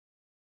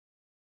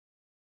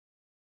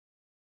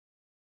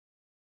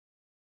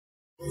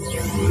King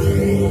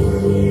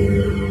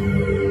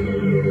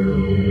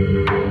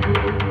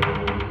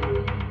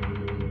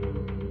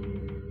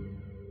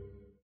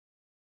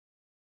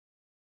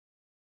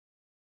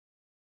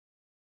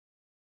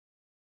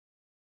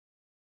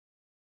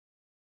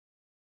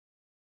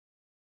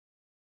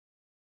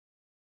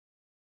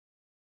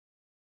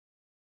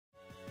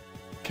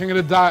of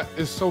the Dot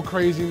is so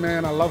crazy,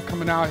 man. I love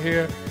coming out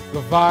here.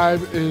 The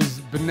vibe is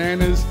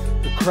bananas.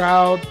 The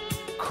crowd,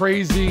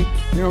 crazy. You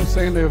know what I'm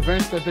saying? The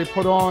events that they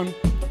put on,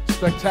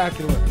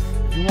 spectacular.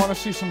 If you want to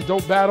see some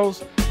dope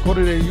battles, go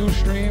to their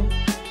Ustream.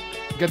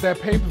 Get that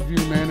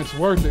pay-per-view, man. It's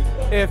worth it.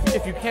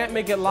 If you can't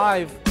make it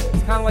live,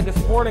 it's kind of like a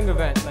sporting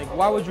event. Like,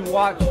 why would you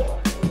watch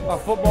a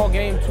football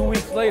game 2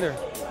 weeks later?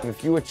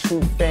 If you're a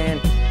true fan,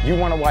 you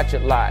want to watch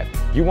it live.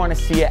 You want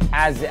to see it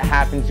as it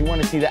happens. You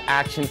want to see the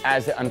action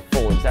as it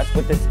unfolds. That's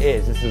what this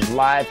is. This is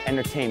live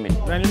entertainment.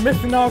 Man, you're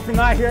missing out if you're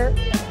not here.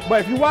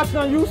 But if you watch it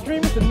on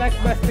Ustream, it's the next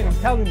best thing, I'm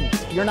telling you.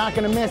 You're not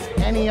going to miss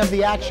any of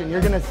the action.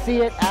 You're going to see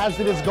it as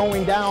it is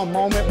going down,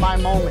 moment by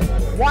moment.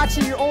 Watch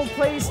at your own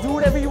place, do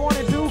whatever you want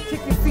to do,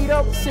 kick your feet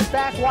up, sit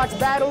back, watch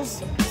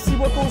battles, see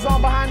what goes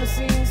on behind the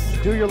scenes.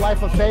 Do your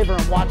life a favor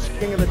and watch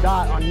King of the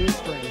Dot on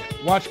Ustream.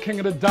 Watch King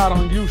of the Dot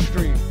on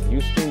Ustream.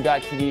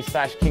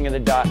 Ustream.tv/King of the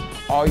Dot.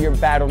 All your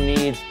battle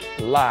needs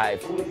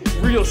live.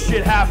 Real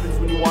shit happens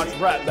when you watch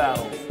rap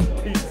battles.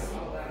 Peace.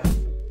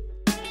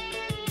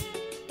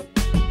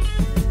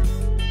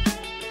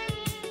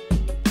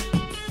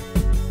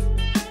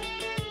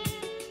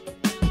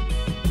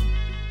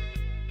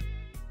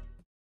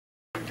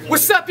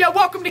 What's up, y'all?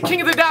 Welcome to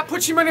King of the Dot.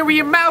 Put your money where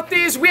your mouth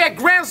is. We at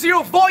Ground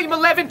Zero, Volume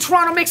 11,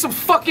 Toronto. Make some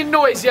fucking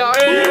noise, y'all.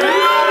 So,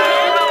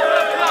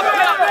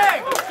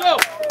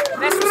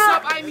 that's what's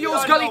up. I'm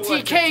yours, Gully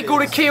TK. Go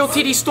to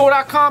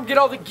KOTDstore.com. Get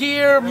all the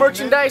gear,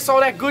 merchandise, all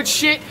that good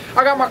shit.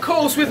 I got my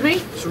co-host with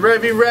me. So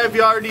Revy Rev,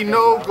 you already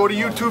know. Go to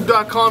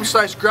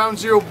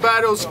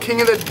youtube.com/groundzerobattles,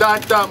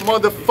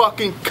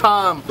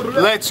 kingofthedot.motherfucking.com.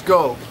 Let's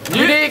go.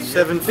 You dig?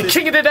 The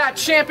King of the Dot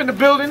champ in the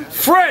building.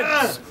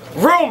 Friends,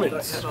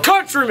 Romans,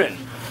 countrymen,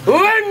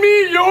 lend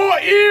me your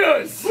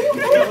ears.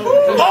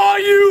 Are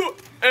you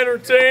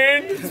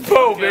entertained? Let's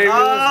go, baby.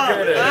 Let's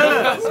get it.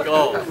 Let's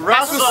go.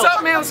 That's what's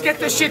up, man. Let's get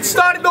this shit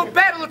started. No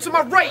battler to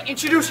my right.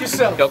 Introduce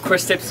yourself. Yo,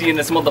 Chris Tipsy in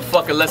this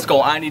motherfucker. Let's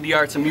go. I need the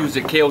arts of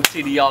music.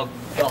 KOTD all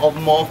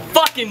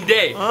motherfucking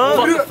day.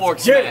 Fuck the fork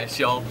smash,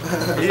 yo.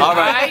 All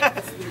right.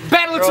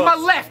 Battler to my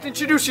left.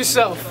 Introduce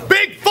yourself.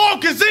 Big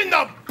Fork is in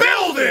the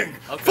building.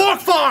 Okay.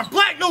 Forkfarm,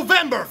 Black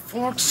November,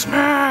 Fork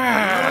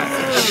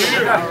Smash.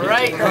 All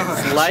right.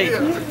 Light.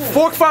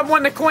 Forkfarm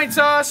won the coin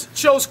toss.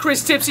 Chose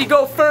Chris Tipsy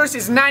go first.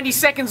 It's 90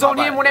 seconds on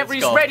him. Whenever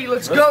he's ready,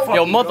 let's go.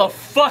 Yo,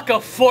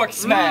 motherfucker, fork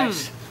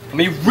smash. I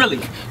mean, really,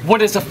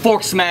 what is a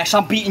fork smash?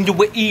 I'm beating you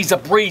with ease, a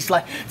breeze,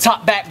 like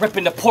top back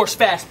ripping the Porsche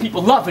fast,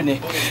 people loving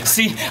it.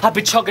 See, I've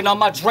been chugging on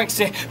my drinks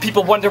and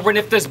people wondering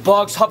if there's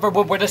bugs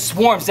hovering where the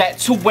swarm's at,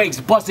 2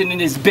 waves buzzing in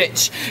this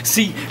bitch.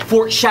 See,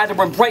 fork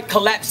shattering, bright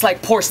collapse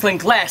like porcelain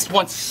glass,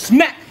 one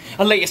smack.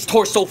 I lay his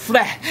torso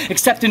flat,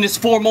 accepting his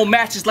formal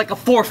matches like a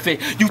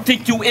forfeit. You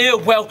think you ill?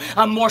 Well,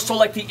 I'm more so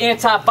like the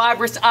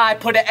antivirus. I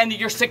put an end to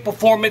your sick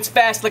performance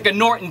fast like a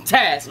Norton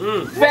task.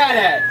 Fat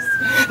ass.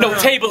 No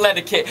table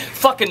etiquette.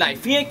 Fuck a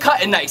knife. He ain't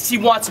cutting nice. He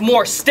wants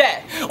more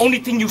stat. Only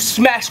thing you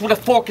smash with a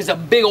fork is a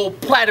big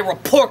old platter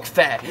of pork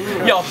fat.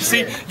 Yo,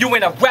 see, you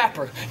ain't a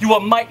rapper. You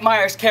a Mike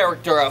Myers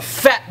character, a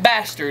fat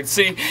bastard.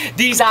 See,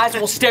 these eyes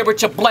will stare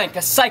at you blank,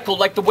 a cycle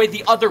like the way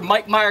the other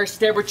Mike Myers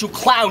stare at you,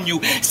 clown you.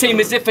 Same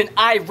as if an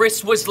iris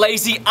was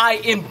lazy,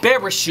 I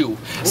embarrass you.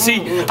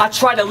 See, I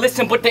try to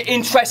listen, but the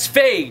interest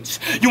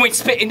fades. You ain't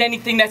spitting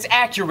anything that's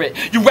accurate.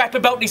 You rap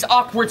about these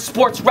awkward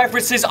sports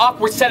references,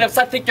 awkward setups.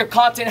 I think your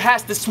content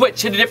has to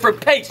switch at a different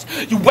pace.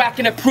 You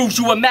whacking it proves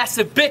you a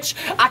massive bitch.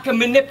 I can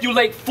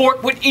manipulate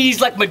fork with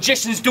ease like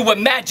magicians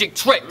doing magic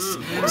tricks.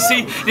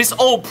 See, this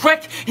old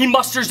prick, he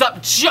musters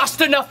up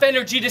just enough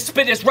energy to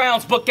spit his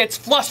rounds, but gets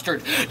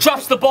flustered.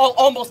 Drops the ball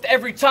almost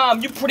every time.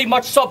 You pretty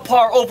much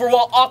subpar,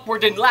 overall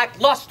awkward and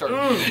lackluster.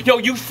 Yo,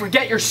 you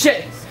forget your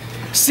shit.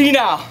 See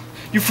now,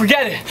 you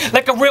forget it.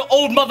 Like a real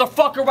old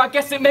motherfucker, I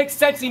guess it makes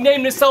sense he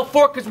named himself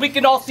Fork because we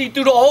can all see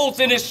through the holes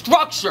in his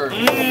structure.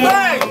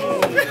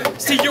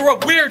 See, you're a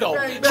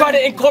weirdo. Try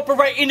to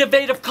incorporate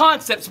innovative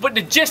concepts, but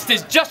the gist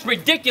is just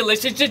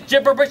ridiculous. It's just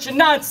gibberish and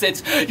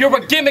nonsense. You're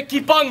a gimmick,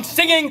 keep on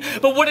singing,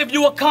 but what have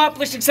you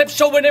accomplished except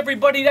showing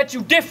everybody that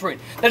you're different?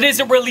 That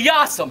isn't really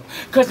awesome.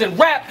 Because in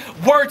rap,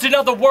 words in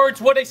other words,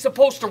 what they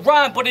supposed to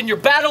rhyme, but in your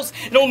battles,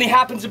 it only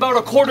happens about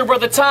a quarter of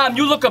the time.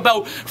 You look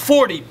about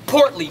 40,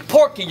 portly,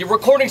 porky. Your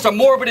recordings are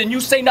morbid and you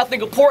say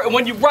nothing important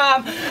when you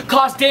rhyme.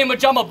 Cause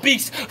damage, I'm a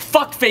beast.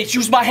 Fuckface,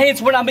 use my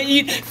hands when I'ma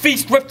eat.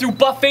 Feast, rip through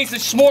buffets and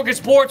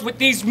smorgasbords with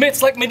these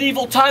myths like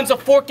medieval times. A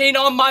fork ain't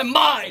on my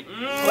mind.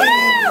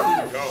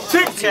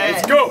 Tipsy,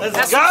 let's go.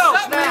 Let's go.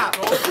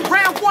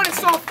 Round 1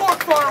 is on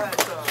Forkfarm.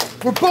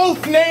 We're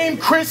both named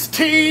Chris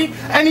T.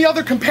 Any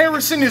other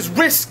comparison is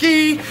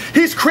risky.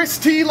 He's Chris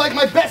T like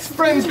my best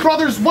friend's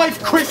brother's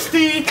wife,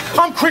 Christy.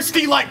 I'm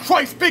Christy like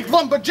Christ, big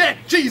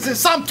lumberjack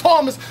Jesus. I'm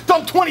Thomas,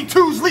 dumb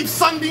 22s, leave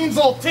sunbeams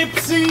all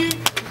tipsy.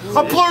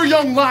 I blur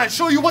young lines,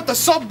 show you what the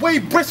subway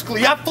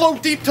briskly. I flow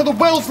deep to the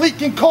wells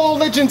leaking, call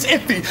legends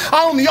iffy.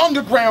 I own the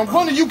underground,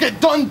 one of you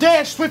get done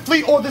dash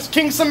swiftly, or this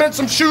king cement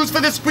some shoes for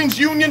this Queen's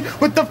Union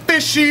with the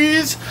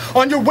fishies.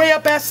 On your way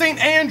up at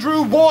St.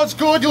 Andrew, war's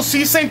good, you'll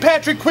see St.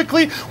 Patrick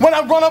quickly. When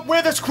I run up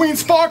where this queen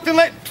sparked and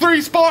let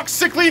 3 sparks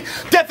sickly.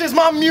 Death is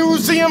my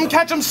museum,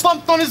 catch him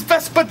slumped on his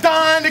Vespa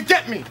dying to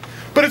get me.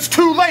 But it's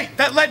too late,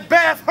 that lead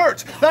bath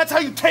hurts. That's how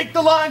you take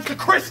the lines to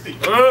Christie.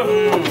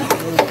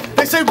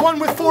 They say one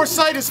with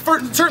foresight is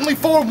certainly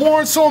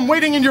forewarned, so I'm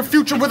waiting in your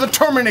future with a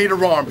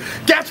Terminator arm.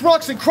 Gas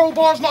rocks and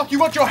crowbars knock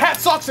you out your hat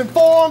socks and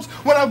forearms.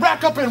 When I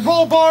rack up in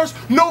roll bars,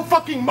 no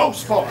fucking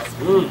most bars.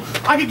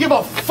 I could give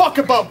a fuck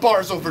about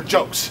bars over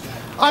jokes.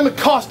 I'm a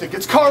caustic,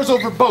 it's cars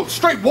over boats.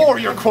 Straight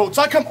warrior quotes,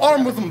 I come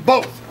armed with them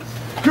both.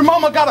 Your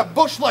mama got a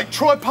bush like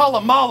Troy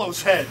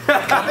Polamalu's head.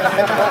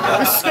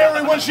 It's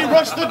scary when she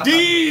rushed the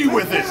D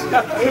with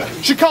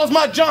it. She calls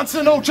my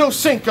Johnson Ocho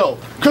Cinco,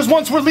 cause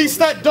once released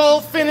that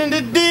dolphin and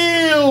to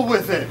deal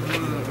with it.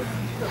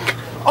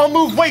 I'll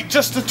move weight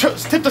just to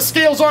tip the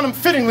scales on him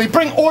fittingly.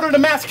 Bring order to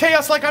mass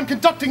chaos like I'm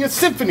conducting a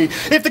symphony.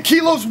 If the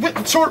kilos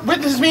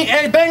witness me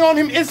and bang on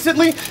him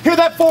instantly, hear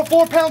that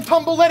 4-pound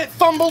tumble, let it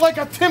thumble like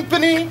a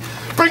timpani.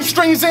 Bring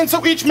strings in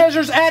so each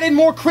measure's added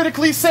more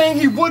critically, saying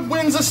he would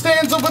wins a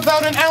stanza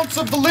without an ounce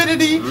of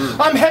validity.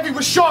 I'm heavy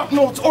with sharp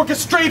notes,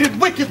 orchestrated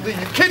wickedly.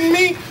 You kidding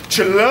me?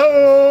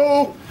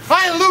 Chillo.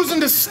 I ain't losing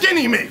to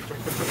skinny me.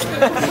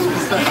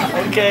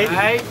 Okay.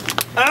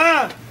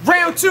 Alright.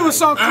 Round 2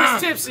 is on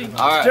Chris Tipsy.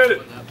 Alright. Get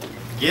it.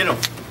 Get him.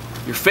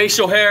 Your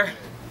facial hair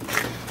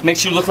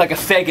makes you look like a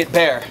faggot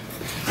bear.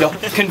 Yo,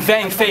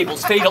 conveying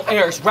fables, fatal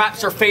airs,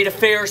 raps are fate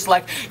affairs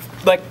like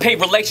paid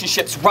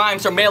relationships,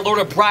 rhymes are mail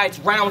order brides,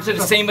 rounds are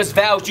the same as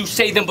vows. You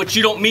say them, but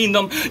you don't mean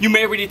them. You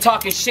married and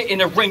talking shit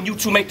in a ring. You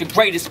two make the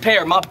greatest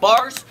pair. My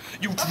bars,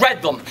 you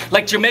dread them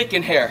like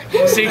Jamaican hair.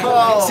 See,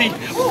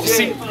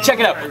 check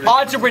it out.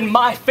 Odds are in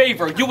my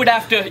favor. You would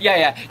have to,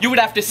 you would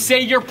have to say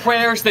your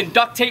prayers, then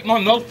duct tape my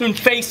mouth and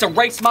face,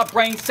 erase my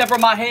brain, sever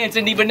my hands,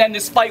 and even then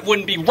this fight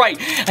wouldn't be right,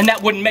 and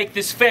that wouldn't make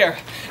this fair.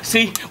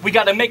 See, we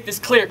gotta make this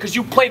clear, cause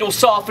you play those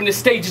soft, and the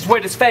stage is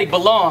where this fag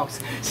belongs.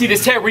 See,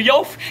 this Harry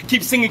Oaf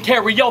keeps singing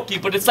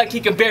karaoke, but it's like he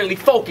can barely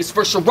focus.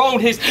 For Sharon,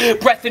 his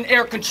breath and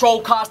air control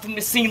caused him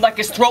to seem like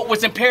his throat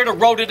was impaired,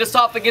 eroded,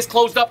 esophagus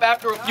closed up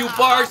after a few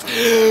bars.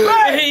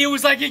 He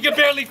was like he could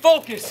barely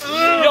focus.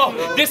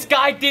 Yo, this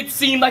guy did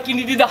seem like he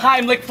needed a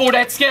Heimlich for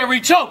that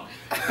scary choke.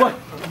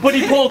 But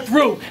he pulled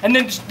through, and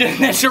then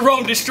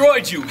Sharon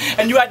destroyed you.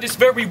 And you had this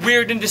very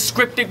weird and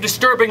descriptive,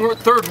 disturbing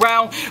 3rd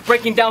round,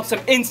 breaking down some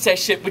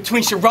incest shit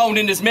between Sharon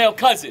and his male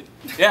cousin.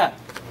 Yeah.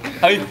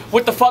 I mean,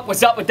 what the fuck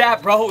was up with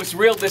that, bro? It was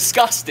real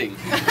disgusting.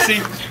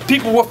 See,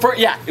 people refer,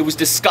 it was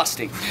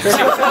disgusting. See,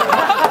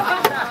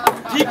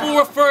 people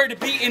refer to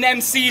beating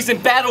MCs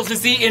in battles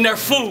as eating their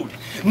food.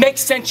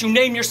 Makes sense, you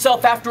name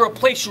yourself after a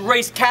place you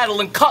raise cattle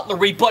and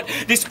cutlery, but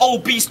this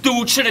obese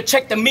dude should have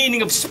checked the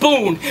meaning of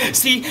spoon.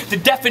 See, the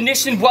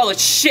definition, well,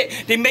 it's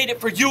shit. They made it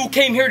for you,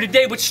 came here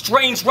today with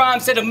strange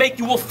rhymes that'll make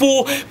you a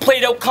fool.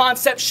 Played out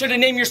concepts, should have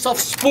named yourself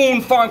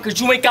Spoon Farm, cause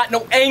you ain't got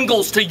no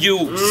angles to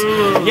use.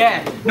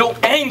 Yeah, no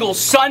angles,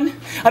 son.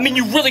 I mean,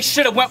 you really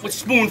should have went with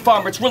Spoon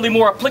Farm. It's really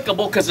more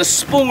applicable, cause a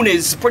spoon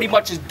is pretty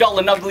much as dull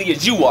and ugly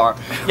as you are.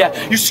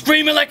 Yeah, you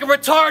screaming like a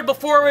retard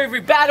before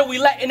every battle, we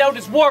letting out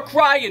his war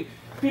cry, and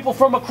people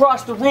from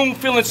across the room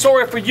feeling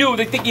sorry for you.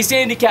 They think he's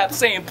handicapped,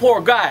 saying, poor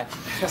guy.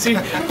 See,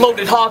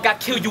 bloated hog, I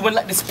kill you and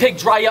let this pig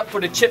dry up for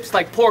the chips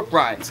like pork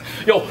rinds.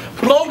 Yo,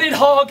 bloated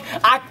hog,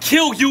 I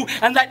kill you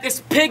and let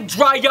this pig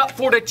dry up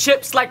for the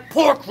chips like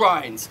pork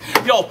rinds.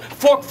 Yo,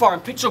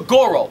 Forkfarm, picture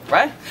Goro,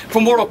 right?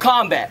 From Mortal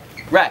Kombat.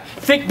 Right.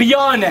 Think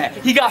beyond that.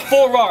 He got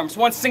 4 arms.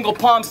 One single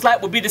palm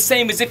slap would be the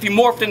same as if he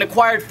morphed and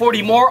acquired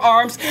 40 more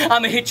arms.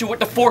 I'ma hit you with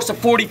the force of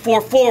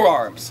 44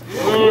 forearms.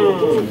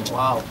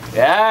 Wow.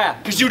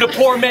 Yeah. Cause you the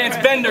poor man's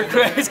bender,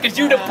 Chris. Cause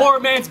you the poor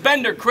man's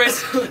bender,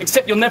 Chris.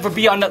 Except you'll never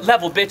be on that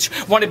level, bitch.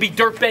 Wanna be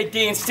dirtbag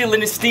gay and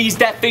stealing his steez.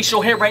 That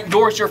facial hair ain't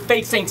yours. Your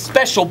face ain't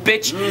special,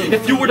 bitch.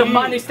 If you were to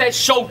minus that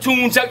show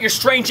tunes out your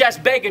strange ass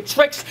bag of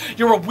tricks,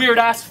 you're a weird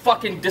ass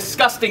fucking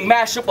disgusting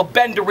mashup of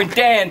Bender and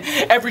Dan.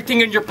 Everything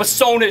in your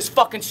persona is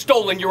fucking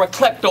stolen. You're a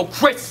klepto,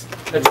 Chris.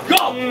 Let's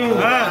go.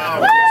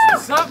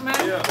 What's up, man?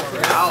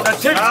 That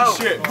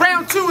Tipsy shit.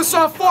 Round 2 is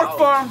on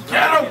Forkfarm.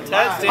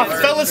 I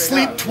fell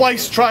asleep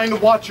twice trying to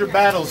watch your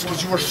battles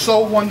because you were so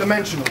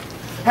one-dimensional.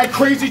 Had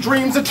crazy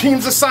dreams of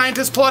teams of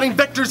scientists plotting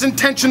vectors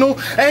intentional,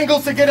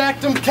 angles to get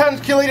actum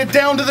calculated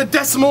down to the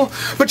decimal,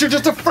 but you're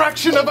just a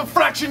fraction of a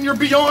fraction, you're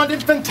beyond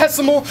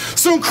infinitesimal.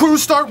 Soon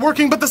crews start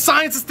working, but the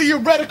science is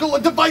theoretical.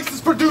 A device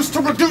is produced to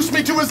reduce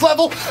me to his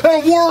level, and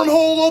a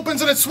wormhole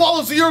opens and it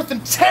swallows the earth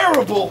and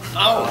terrible.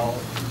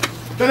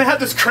 Then they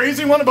had this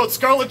crazy one about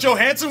Scarlett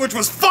Johansson, which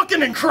was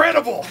fucking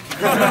incredible.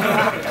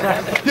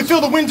 You feel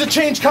the winds of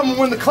change coming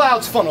when the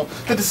clouds funnel.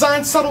 The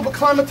design's subtle but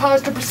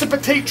climatized to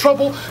precipitate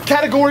trouble.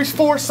 Categories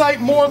foresight,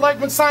 more like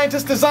when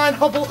scientists design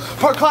Hubble.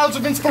 Part clouds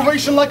of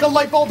inspiration like a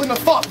light bulb in a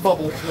thought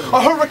bubble.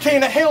 A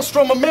hurricane, a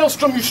hailstorm, a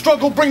maelstrom, you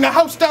struggle. Bring the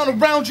house down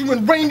around you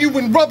and rain you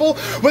in rubble.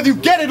 Whether you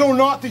get it or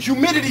not, the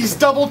humidity's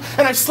doubled.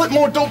 And I've slipped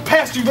more dope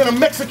past you than a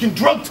Mexican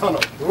drug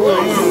tunnel.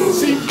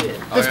 See,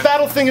 this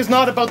battle thing is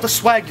not about the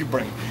swag you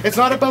bring. It's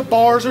not about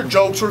bars or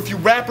jokes or if you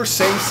rap or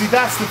sing. See,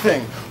 that's the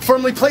thing.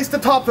 Firmly placed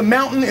atop the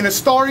mountain in a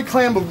starry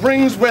clam of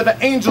rings where the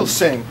angels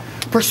sing.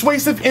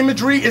 Persuasive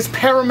imagery is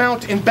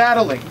paramount in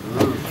battling.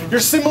 Your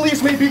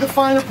similes may be the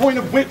finer point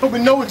of wit, but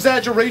with no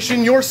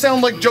exaggeration, yours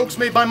sound like jokes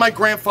made by my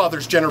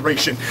grandfather's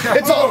generation.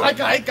 It's all like,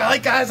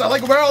 guys, I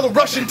like where all the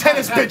Russian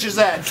tennis bitches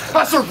at.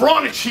 I serve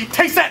Ronich sheet,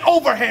 taste that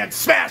overhand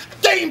smash,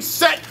 game,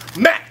 set,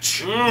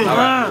 match.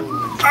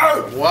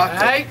 What?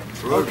 Hey.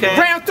 Okay.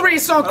 Round 3,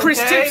 it's on Chris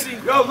Tipsy.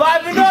 Go,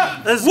 liven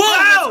up. Let's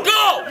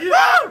go.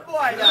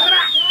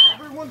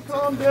 Everyone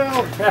calm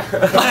down.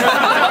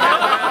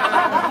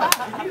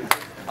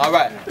 All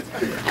right.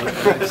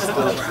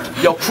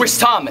 Yo, Chris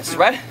Thomas,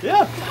 right?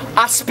 Yeah.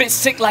 I spit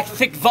sick like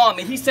thick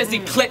vomit. He says he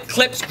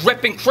clips,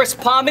 gripping Chris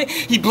Palmer.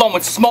 He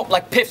blowing smoke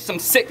like Piff, some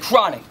sick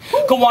chronic.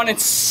 Go on and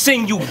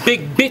sing, you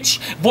big bitch.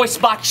 Voice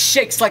box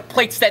shakes like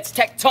plates that's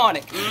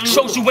tectonic.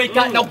 Shows you ain't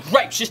got no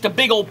grapes, just a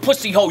big old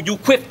pussy hole. You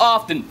quit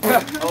often. Yo,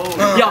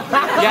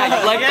 yeah,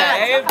 you like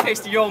that, eh?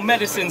 Taste of your own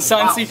medicine,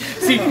 son. See,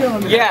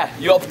 yeah,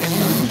 yo.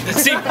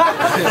 See,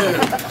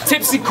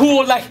 Tipsy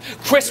cool like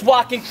Chris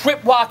walking,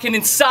 crip walking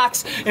in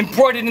socks,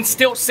 embroidered in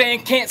stilts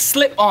saying can't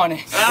slip on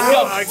it.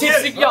 Yo,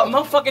 Tipsy, yo,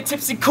 motherfucking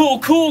Tipsy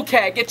cool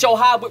cat. Get your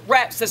high with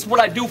raps, that's what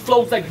I do.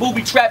 Flows like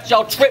booby traps,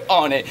 y'all trip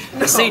on it.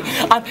 See,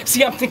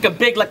 I'm thinking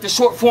big like the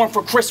short form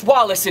for Chris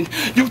Wallace, and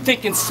you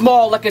thinking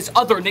small like his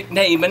other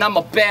nickname. And I'm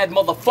a bad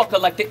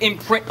motherfucker like the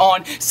imprint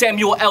on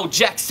Samuel L.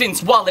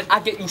 Jackson's wallet. I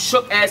get you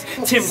shook as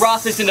Tim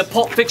Roth is in the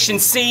Pulp Fiction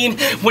scene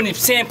when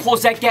Sam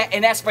pulls that gat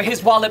and asks for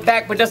his wallet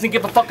back, but doesn't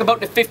give a fuck about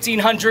the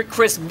 1,500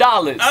 crisp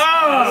dollars.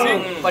 Oh, see,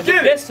 if I do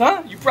this,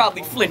 huh? You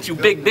probably flinch, you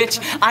big bitch.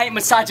 I ain't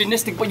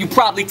misogynistic, but you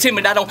probably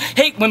timid. I don't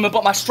hate women,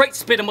 but my straight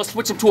spit, I'ma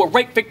switch him to a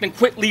rape victim.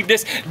 Quit, leave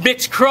this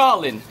bitch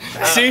crawling.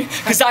 See?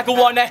 Cause I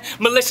go on that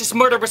malicious,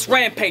 murderous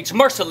rampage.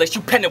 Merciless,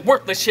 you pen and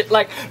worthless shit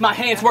like my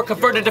hands were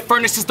converted to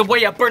furnaces the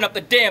way I burn up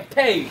the damn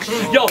page.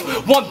 Yo,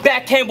 one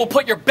backhand will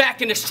put your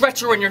back in a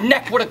stretcher and your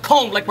neck with a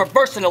comb like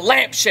reversing a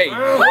lampshade.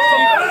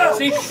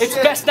 See? It's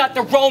best not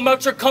to roam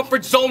out your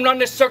comfort zone on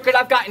this circuit.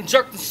 I've gotten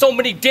jerked in so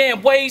many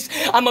damn ways.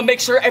 I'ma make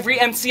sure every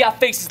MC I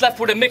face is left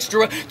with a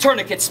mixture of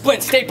tourniquets,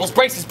 splints, staples,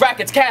 braces,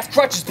 brackets, casts,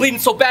 crutches, bleeding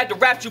so bad the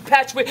raps you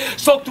patch with.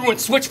 Soak through and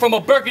switch from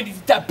a burgundy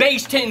to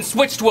beige tint and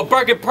switch to a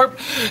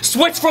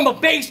switch from a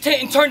beige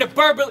tint and turn to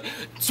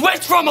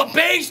switch from a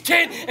beige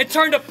tint and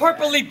turn to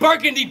purpley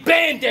burgundy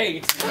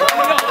band-aids.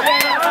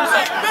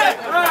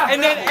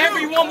 And then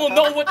everyone will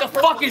know what the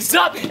fuck is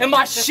up, and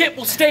my shit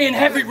will stay in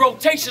heavy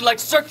rotation like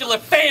circular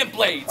fan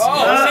blades.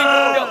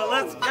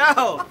 Let's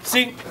go.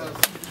 See,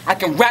 I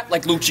can rap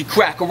like Lucci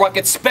Crack, or I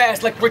can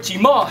spaz like Richie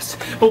Moss.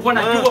 But when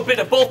I do a bit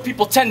of both,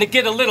 people tend to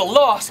get a little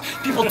lost.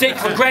 People take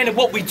for granted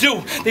what we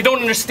do. They don't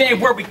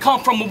understand where we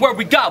come from and where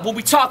we got, what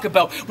we talk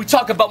about. We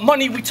talk about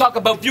money, we talk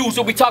about views,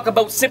 or we talk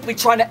about simply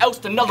trying to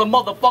oust another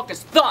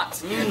motherfucker's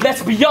thoughts.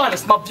 Let's be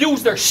honest, my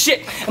views, they're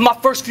shit, and my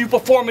first few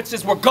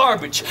performances were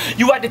garbage.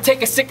 I had to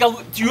take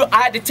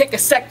a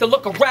sec to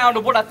look around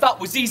at what I thought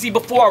was easy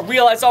before I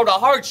realized all the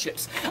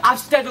hardships. I've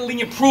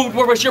steadily improved,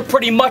 whereas you're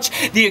pretty much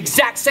the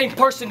exact same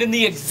person in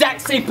the exact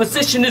same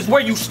position as where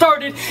you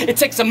started. It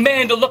takes a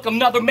man to look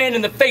another man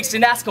in the face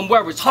and ask him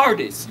where his heart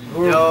is.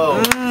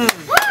 Yo.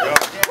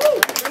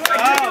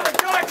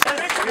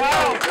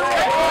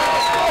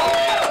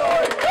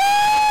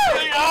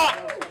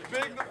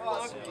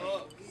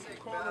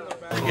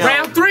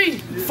 Round 3,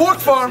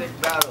 Forkfarm.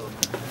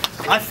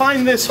 I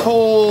find this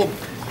whole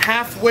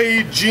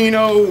halfway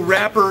Gino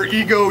rapper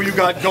ego you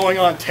got going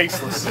on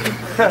tasteless.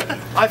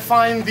 I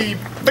find the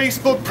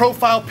Facebook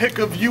profile pic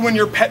of you and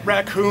your pet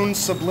raccoon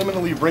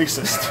subliminally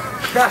racist.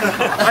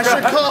 I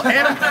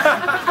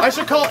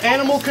should call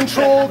animal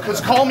control,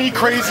 because call me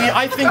crazy.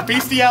 I think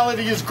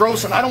bestiality is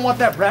gross and I don't want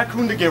that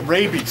raccoon to get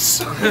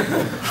rabies.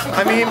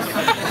 I mean,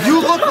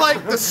 you look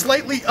like the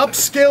slightly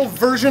upscale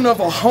version of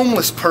a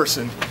homeless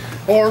person.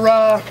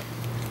 Or,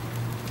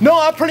 no,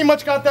 I pretty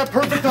much got that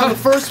perfect on the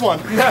first one.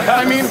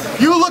 I mean,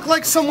 you look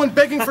like someone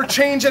begging for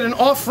change at an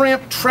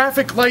off-ramp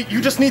traffic light.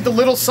 You just need the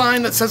little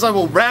sign that says I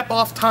will rap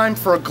off time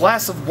for a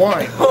glass of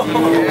wine.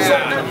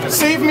 So,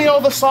 save me all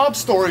the sob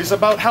stories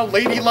about how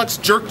Lady Luck's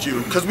jerked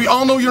you, because we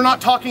all know you're not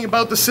talking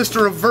about the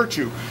sister of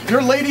virtue.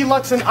 Your Lady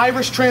Luck's an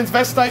Irish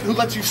transvestite who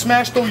lets you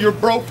smash though you're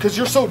broke, because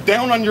you're so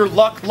down on your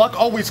luck, luck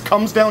always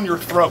comes down your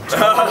throat.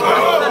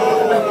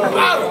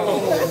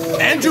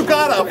 And you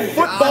got a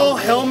football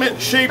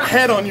helmet-shaped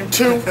head on you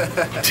too.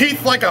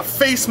 Teeth like a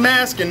face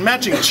mask and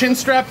matching chin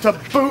strap to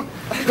boot.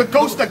 The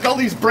ghost of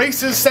Gully's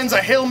braces sends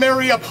a Hail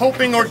Mary up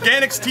hoping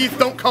Organics teeth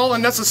don't call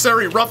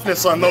unnecessary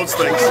roughness on those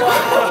things.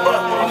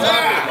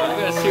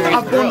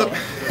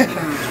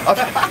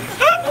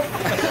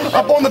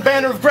 I've borne the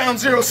banner of Ground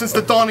Zero since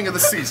the dawning of the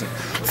season.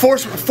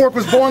 Fork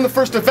was born the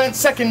first event,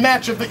 second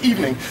match of the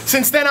evening.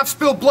 Since then, I've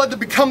spilled blood to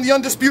become the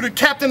undisputed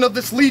captain of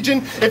this legion.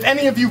 If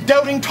any of you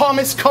doubting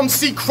Thomas, come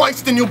see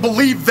Christ and you'll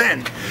believe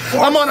then.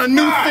 I'm on a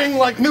new thing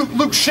like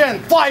Luke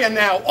Shen. Fire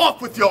now,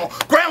 off with y'all.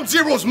 Ground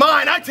Zero's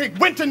mine. I take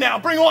winter now,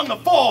 bring on the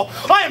fall.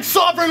 I am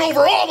sovereign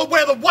over all of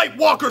where the White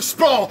Walkers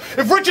sprawl.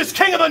 If Rich is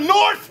king of the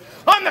North,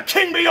 I'm the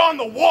king beyond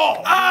the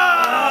wall.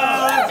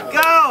 Let's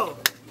go.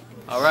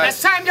 All right.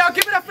 It's time, y'all.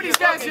 Give it up for these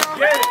guys, y'all.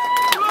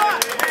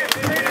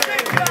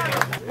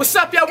 What's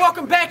up, y'all?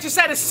 Welcome back. Just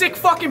had a sick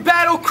fucking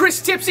battle. Chris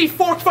Tipsy,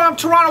 Forkfarm,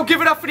 Toronto. Give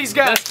it up for these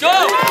guys. Let's go.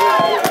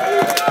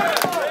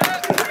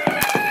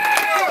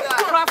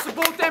 Props to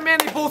both them, man.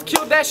 They both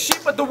killed that shit,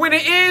 but the winner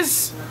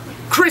is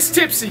Chris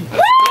Tipsy.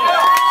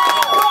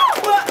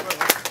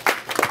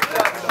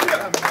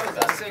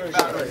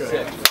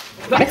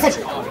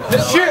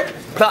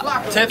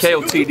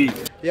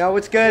 KOTD. Yo,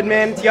 what's good,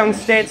 man? It's Young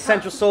States,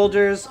 Central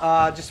Soldiers.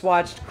 Just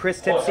watched Chris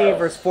Tipsy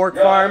versus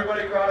Forkfarm.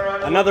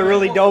 Another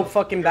really dope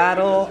fucking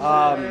battle.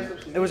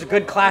 It was a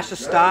good clash of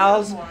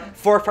styles.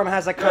 Forkfarm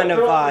has that kind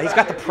of, he's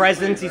got the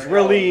presence. He's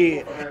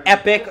really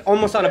epic,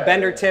 almost on a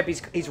bender tip.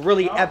 He's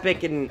really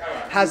epic and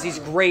has these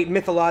great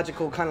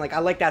mythological kind of like, I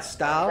like that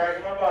style.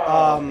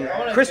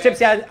 Chris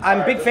Tipsy,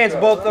 I'm big fans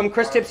of both of them.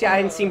 Chris Tipsy, I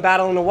hadn't seen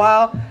battle in a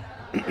while.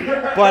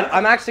 But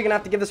I'm actually going to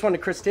have to give this one to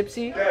Chris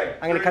Tipsy. I'm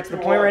going to cut to the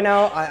point right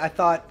now. I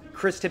thought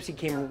Chris Tipsy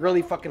came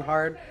really fucking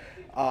hard.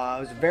 It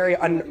was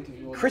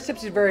Chris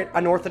Tipsy's a very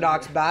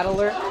unorthodox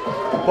battler,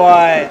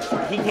 but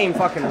he came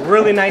fucking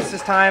really nice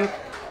this time.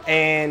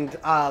 And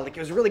like it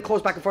was really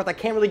close back and forth. I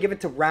can't really give it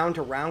to round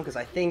because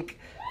I think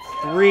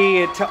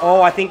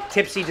 3-0. I think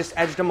Tipsy just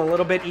edged him a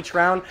little bit each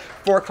round.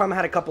 Forkfarm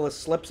had a couple of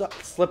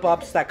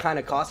slip-ups that kind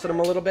of costed him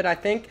a little bit, I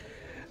think.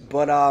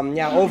 But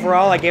yeah,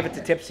 overall, I gave it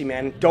to Tipsy,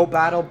 man. Dope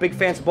battle. Big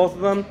fans of both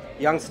of them.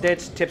 Young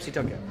Stitch, Tipsy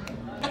took it.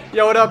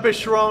 Yo, what up? It's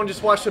Sharon.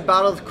 Just watched the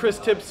battle with Chris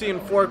Tipsy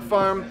and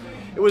Forkfarm.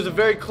 It was a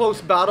very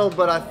close battle,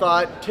 but I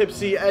thought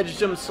Tipsy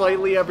edged him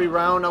slightly every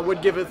round. I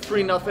would give it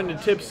 3-0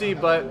 to Tipsy,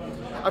 but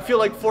I feel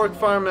like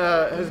Forkfarm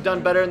has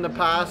done better in the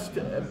past,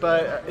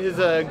 but his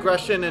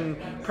aggression and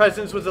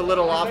presence was a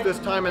little off this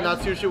time, and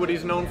that's usually what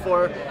he's known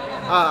for.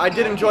 I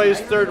did enjoy his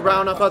third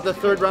round. I thought the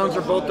third rounds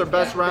are both their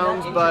best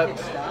rounds, but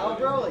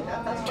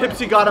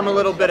Tipsy got him a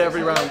little bit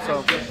every round,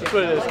 so that's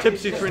what it is.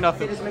 Tipsy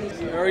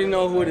 3-0. You already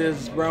know who it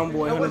is. Brown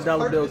boy,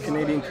 $100 bill,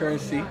 Canadian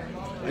currency.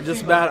 I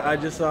just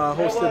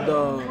hosted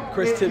the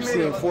Chris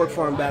Tipsy and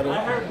Forkfarm battle.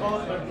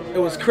 It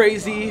was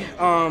crazy.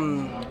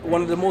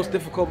 One of the most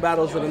difficult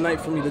battles of the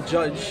night for me to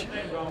judge.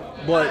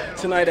 But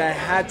tonight I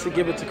had to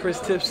give it to Chris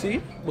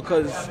Tipsy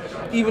because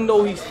even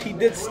though he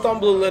did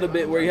stumble a little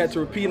bit where he had to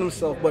repeat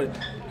himself, but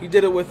he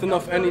did it with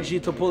enough energy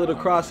to pull it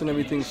across and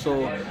everything.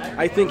 So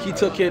I think he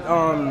took it.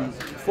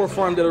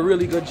 Forkfarm did a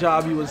really good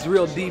job. He was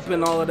real deep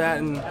and all of that,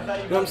 and you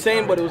know what I'm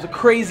saying. But it was a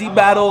crazy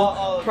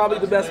battle, probably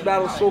the best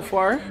battle so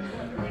far.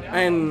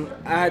 And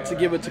I had to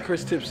give it to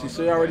Chris Tipsy.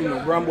 So you already know.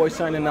 Brown boy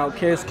signing out.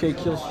 KSK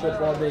kill strip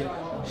all day.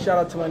 Shout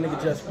out to my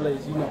nigga Just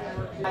Blaze. You know.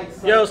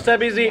 Yo,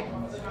 step easy.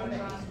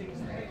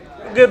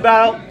 Good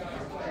battle.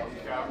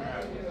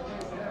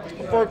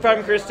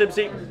 Forkfarm, Chris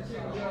Tipsy.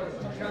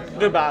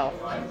 Good battle.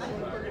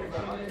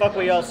 Fuck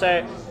what y'all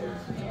say.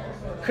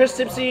 Chris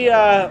Tipsy,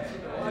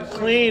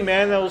 clean,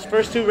 man. Those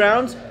first 2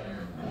 rounds,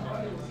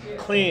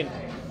 clean.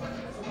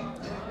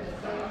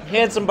 He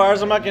had some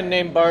bars. I'm not gonna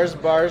name bars,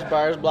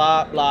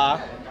 blah,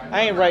 blah.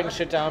 I ain't writing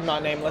shit down. I'm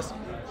not nameless.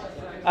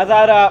 I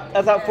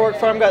thought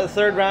Forkfarm got the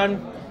third round.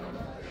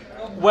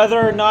 Whether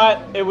or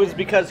not it was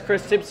because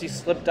Chris Tipsy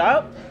slipped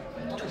out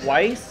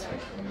twice,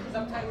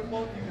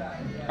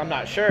 I'm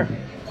not sure.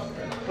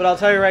 But I'll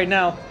tell you right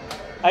now,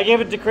 I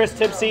gave it to Chris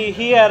Tipsy.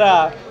 He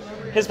had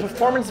his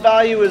performance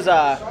value is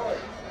a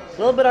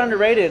little bit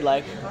underrated.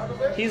 Like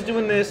he's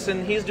doing this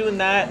and he's doing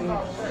that, and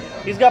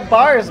he's got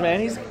bars, man.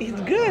 He's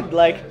good.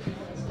 Like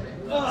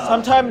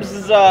sometimes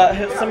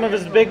some of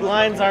his big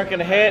lines aren't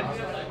gonna hit.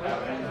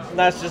 And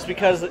that's just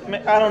because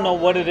I don't know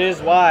what it is.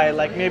 Why?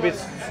 Like maybe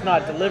it's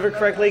not delivered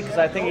correctly because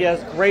I think he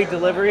has great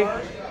delivery.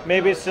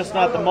 Maybe it's just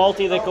not the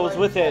multi that goes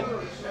with it.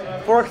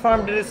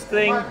 Forkfarm did his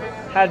thing,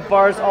 had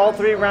bars all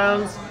 3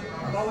 rounds.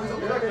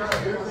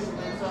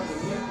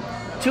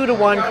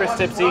 2-1, Chris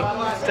Tipsy.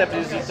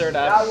 Tipsy third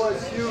half.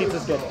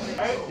 Pizza's good.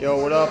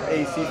 Yo, what up?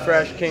 AC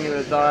Fresh, King of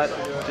the Dot.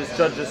 Just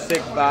judged a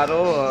sick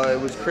battle. It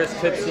was Chris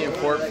Tipsy and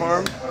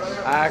Forkfarm.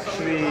 I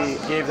actually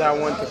gave that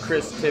one to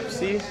Chris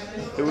Tipsy.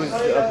 It was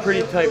a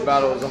pretty tight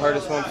battle. It was the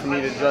hardest one for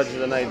me to judge of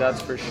the night,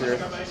 that's for sure.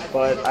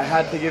 But I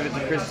had to give it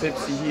to Chris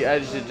Tipsy. He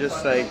edged it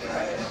just like,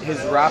 his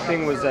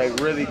rapping was like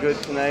really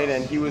good tonight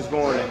and he was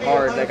going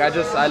hard. Like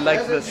I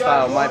liked the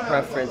style, my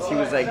preference. He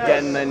was like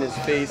getting in his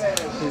face.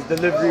 His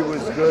delivery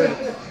was good.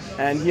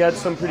 And he had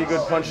some pretty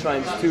good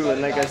punchlines too,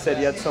 and like I said,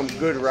 he had some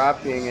good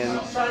rapping, and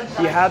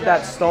he had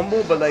that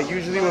stumble, but like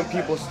usually when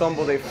people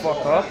stumble they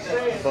fuck up,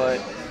 but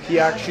he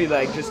actually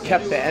like just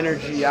kept the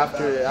energy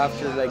after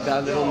like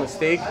that little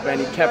mistake, and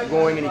he kept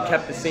going and he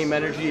kept the same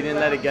energy. He didn't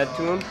let it get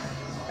to him.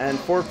 And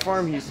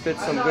Forkfarm, he spit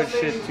some good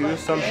shit too.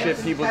 Some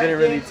shit people didn't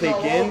really take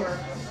in,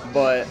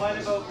 but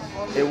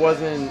it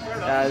wasn't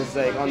as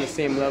like on the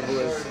same level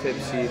as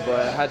Tipsy.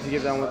 But I had to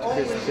give that one to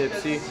Chris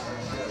Tipsy.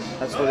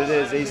 That's what it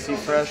is. AC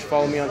Fresh.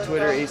 Follow me on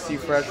Twitter, AC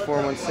Fresh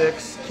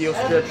 416. Keel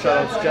Strip.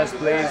 Shoutouts Jess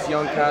Blaze,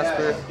 Young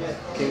Casper,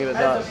 King of the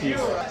Dot. Peace.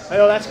 Hey,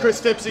 yo, that's Chris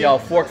Tipsy. Yo,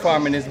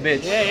 Forkfarm in this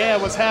bitch. Yeah,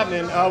 what's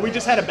happening? We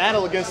just had a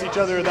battle against each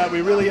other that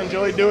we really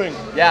enjoyed doing.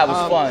 Yeah, it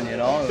was fun, you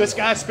know. This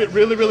guy spit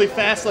really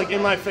fast, like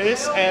in my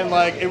face, and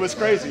like it was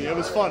crazy. It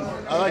was fun.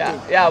 I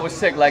liked it. Yeah, it was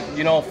sick. Like,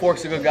 you know,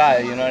 Fork's a good guy.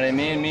 You know what I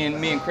mean?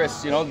 Me and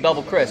Chris, you know,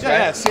 double Chris, right?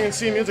 Yeah,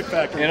 CNC Music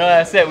Factory. You know,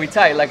 that's it. We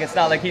tight. Like, it's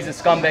not like he's a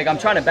scumbag. I'm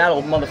trying to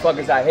battle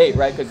motherfuckers I hate,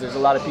 right? Because there's a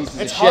lot of pieces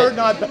of shit.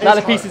 A lot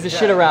of pieces of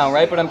shit around,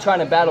 right? But I'm trying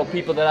to battle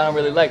people that I don't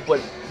really like. But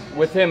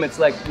with him, it's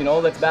like, you know,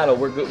 let's battle.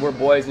 We're good, we're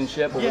boys and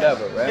shit, but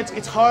whatever, right?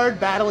 It's hard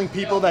battling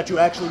people that you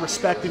actually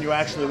respect and you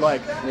actually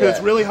like. Because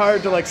it's really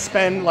hard to like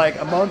spend like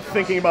a month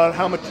thinking about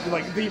how much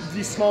like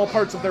these small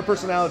parts of their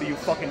personality you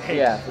fucking hate.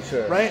 Yeah, for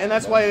sure. Right? And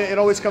that's why it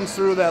always comes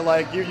through that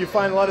like you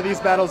find a lot of these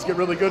battles get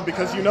really good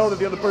because you know that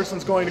the other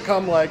person's going to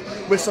come like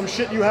with some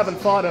shit you haven't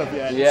thought of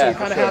yet. Yeah, so you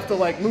kind of have to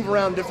like move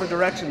around different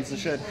directions and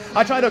shit.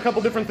 I tried a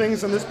couple different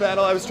things in this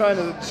battle. I was trying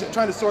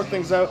to sort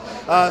things out.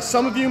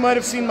 Some of you might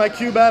have seen my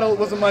Q battle. It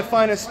wasn't my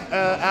finest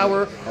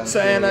hour.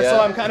 So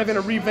I'm kind of in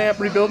a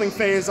rebuilding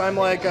phase. I'm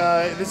like,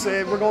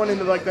 we're going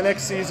into like the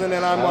next season,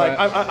 and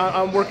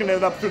I'm working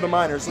it up through the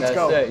minors. Let's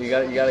go. That's it. You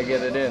gotta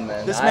get it in,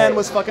 man. This man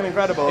was fucking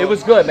incredible. It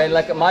was good, man.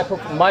 Like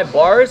my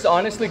bars,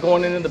 honestly,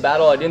 going into the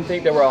battle, I didn't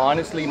think they were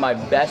honestly my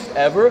best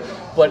ever.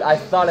 But I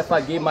thought if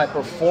I gave my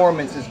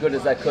performance as good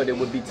as I could, it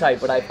would be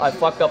tight. But I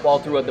fucked up all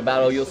throughout the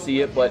battle. You'll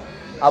see it, but.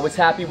 I was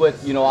happy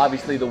with, you know,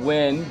 obviously the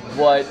win,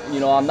 but, you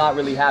know, I'm not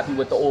really happy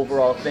with the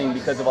overall thing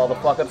because of all the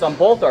fuck-ups on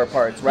both our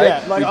parts, right?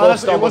 Yeah, like, we both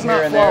honestly, stumbled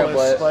here and there,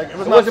 but like, it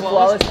wasn't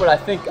flawless, but I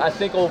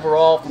think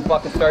overall, from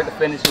fucking start to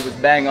finish, it was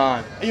bang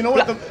on. You know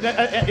what?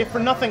 If for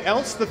nothing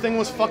else, the thing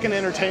was fucking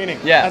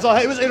entertaining. Yeah.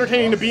 It was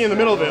entertaining to be in the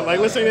middle of it.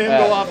 Like, listening to him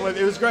go off,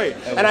 it was great.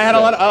 And I had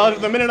a lot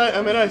of, the minute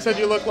I said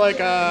you look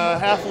like a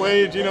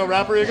halfway, you know,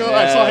 rapper you go,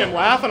 I saw him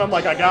laugh, and I'm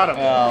like, I got him.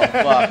 Oh,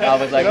 fuck. I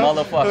was like,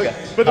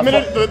 motherfucker. But the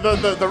minute,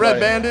 the red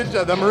bandage,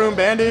 the maroon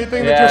band-aid,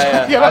 thing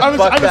yeah. I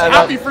was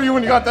happy for you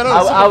when you got that.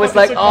 I was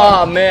like,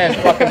 oh man,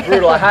 fucking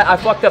brutal. I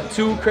fucked up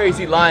two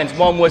crazy lines.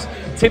 One was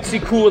Tipsy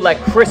cool like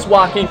Chris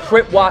walking,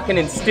 Crip walking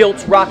in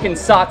stilts, rocking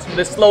socks with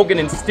a slogan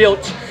in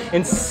stilts,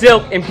 in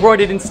silk,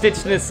 embroidered and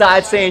stitched in the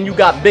side, saying you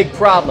got big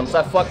problems.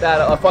 I fucked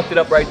it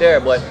up right there,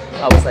 but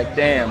I was like,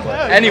 damn.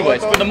 But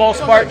anyways, for the most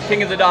part,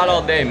 King of the Dot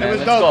all day, man. It was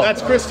let's dope. go.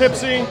 That's Chris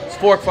Tipsy. It's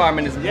Forkfarm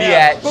and his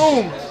biatch.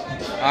 Boom.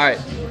 All right,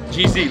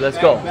 GZ, let's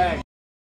go.